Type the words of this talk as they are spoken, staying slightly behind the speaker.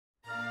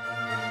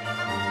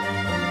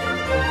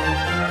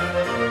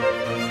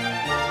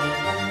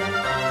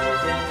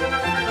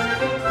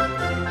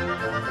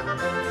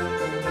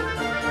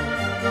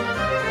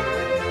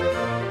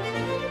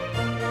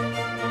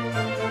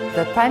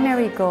The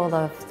primary goal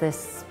of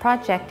this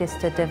project is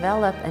to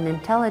develop an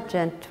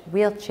intelligent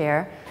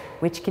wheelchair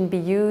which can be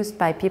used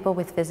by people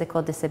with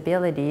physical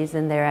disabilities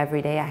in their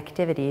everyday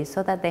activities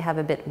so that they have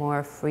a bit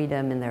more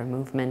freedom in their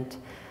movement.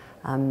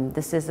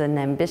 This is an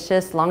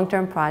ambitious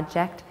long-term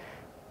project,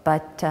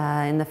 but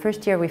in the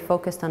first year we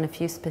focused on a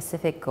few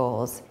specific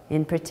goals.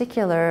 In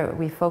particular,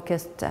 we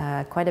focused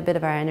quite a bit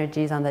of our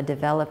energies on the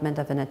development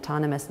of an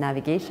autonomous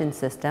navigation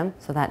system.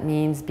 So that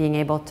means being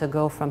able to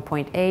go from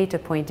point A to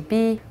point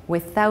B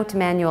without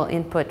manual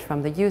input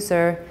from the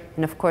user,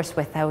 and of course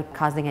without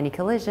causing any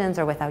collisions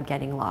or without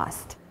getting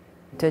lost.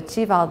 To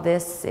achieve all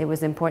this, it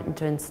was important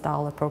to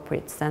install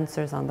appropriate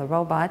sensors on the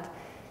robot.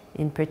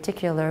 In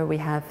particular, we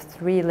have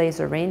 3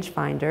 laser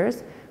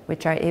rangefinders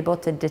which are able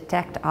to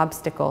detect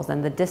obstacles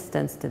and the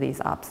distance to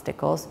these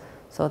obstacles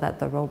so that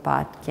the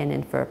robot can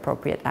infer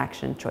appropriate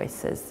action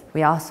choices.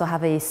 We also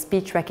have a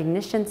speech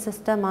recognition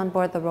system on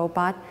board the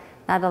robot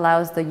that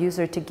allows the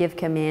user to give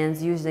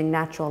commands using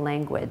natural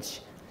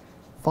language.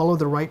 Follow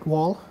the right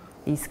wall.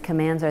 These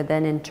commands are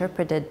then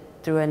interpreted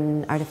through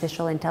an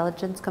artificial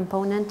intelligence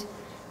component,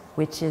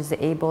 which is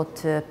able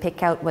to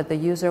pick out what the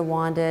user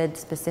wanted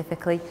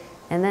specifically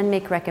and then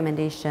make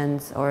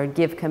recommendations or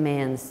give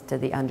commands to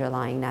the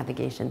underlying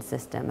navigation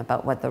system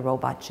about what the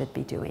robot should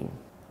be doing.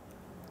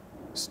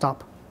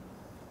 Stop.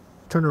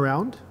 Turn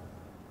around.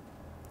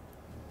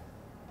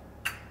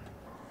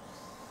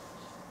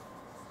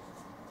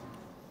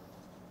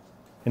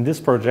 In this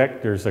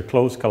project, there's a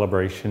close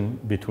collaboration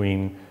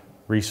between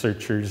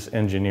researchers,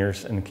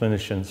 engineers, and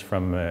clinicians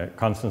from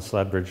Constance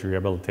Lethbridge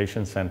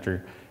Rehabilitation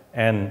Center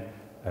and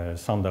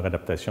Centre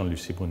d'Adaptation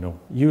Lucie Bruneau.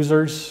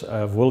 Users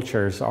of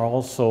wheelchairs are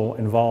also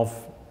involved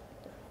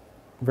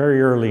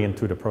very early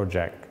into the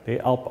project. They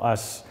help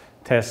us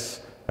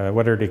test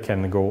whether they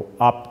can go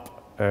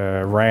up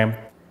a ramp,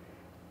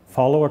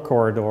 follow a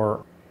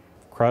corridor,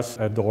 cross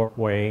a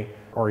doorway,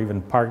 or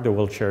even park the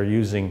wheelchair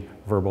using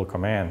verbal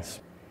commands.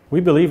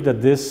 We believe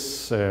that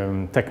this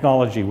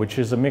technology, which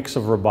is a mix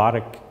of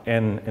robotic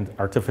and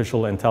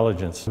artificial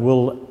intelligence,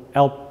 will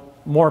help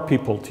more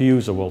people to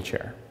use a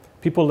wheelchair.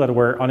 People that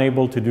were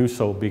unable to do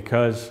so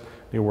because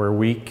they were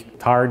weak,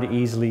 tired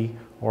easily,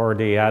 or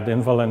they had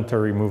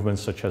involuntary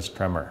movements such as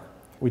tremor.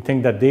 We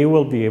think that they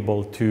will be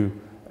able to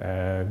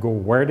go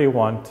where they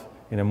want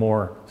in a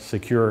more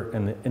secure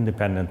and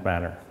independent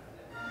manner.